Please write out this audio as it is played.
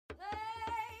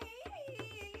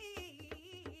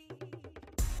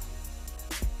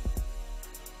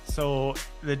So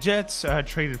the Jets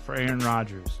traded for Aaron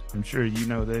Rodgers. I'm sure you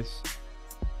know this.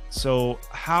 So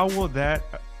how will that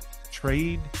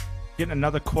trade, getting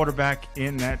another quarterback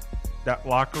in that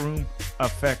locker room,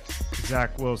 affect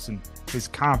Zach Wilson, his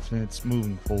confidence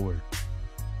moving forward?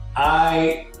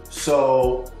 I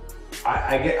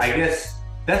guess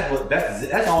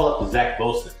that's all up to Zach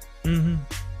Wilson. Mm-hmm.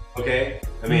 Okay,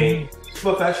 I mean, he's a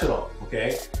professional.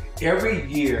 Okay, every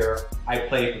year I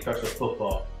played professional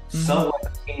football. Someone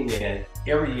came in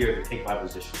every year to take my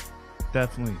position.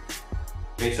 Definitely.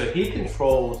 Okay, so he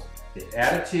controls the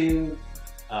attitude,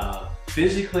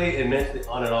 physically and mentally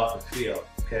on and off the field.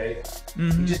 Okay,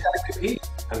 you just got to compete.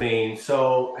 I mean,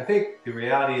 so I think the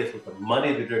reality is with the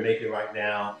money that they're making right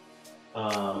now,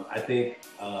 I think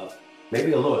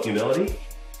maybe a little humility.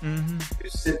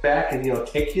 Just sit back and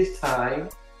take his time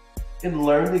and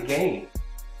learn the game.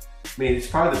 I mean, it's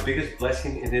probably the biggest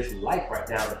blessing in his life right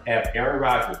now to have Aaron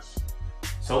Rodgers,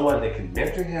 someone that can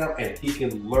mentor him and he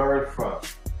can learn from.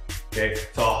 Okay,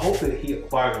 so I hope that he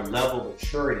acquires a level of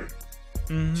maturity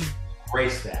to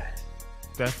embrace that.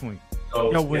 Definitely.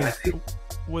 So,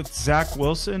 with Zach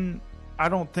Wilson, I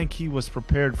don't think he was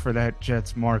prepared for that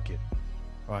Jets market.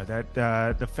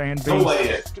 The fan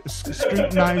base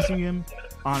scrutinizing him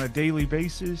on a daily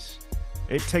basis.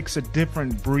 It takes a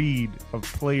different breed of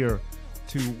player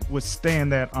to withstand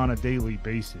that on a daily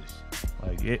basis.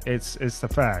 Like it's the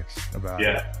facts about it.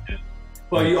 Yeah.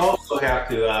 Well, you also have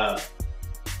to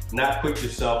not put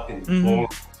yourself in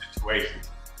vulnerable situations.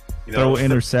 Throw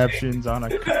interceptions on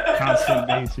a constant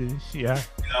basis. Yeah.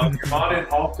 You're on and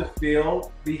off the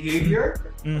field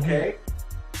behavior. Okay.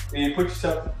 When you put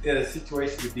yourself in a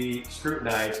situation to be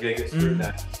scrutinized, you're gonna get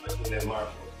scrutinized, especially in that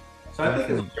market. So I think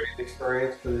it's a great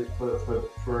experience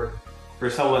for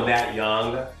someone that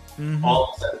young. All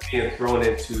of a sudden being thrown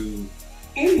into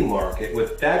any market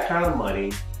with that kind of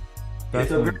money.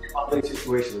 It's a very humbling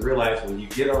situation to realize when you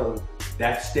get on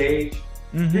that stage,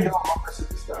 you're no longer a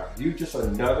superstar. You're just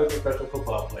another professional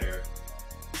football player,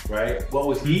 right? What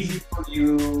was easy for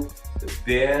you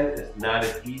then is not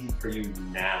as easy for you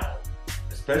now,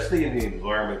 especially in the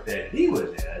environment that he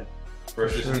was in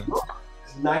versus New York.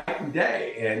 It's night and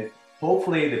day. And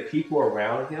hopefully the people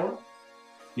around him,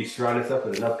 he surrounded himself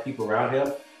with enough people around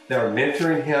him that are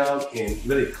mentoring him and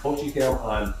really coaching him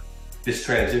on this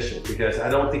transition, because I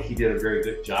don't think he did a very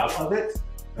good job of it.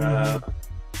 I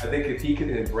think if he could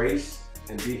embrace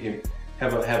and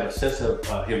have a sense of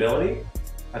humility,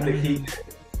 I think he can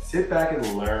sit back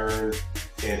and learn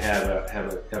and have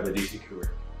a decent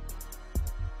career.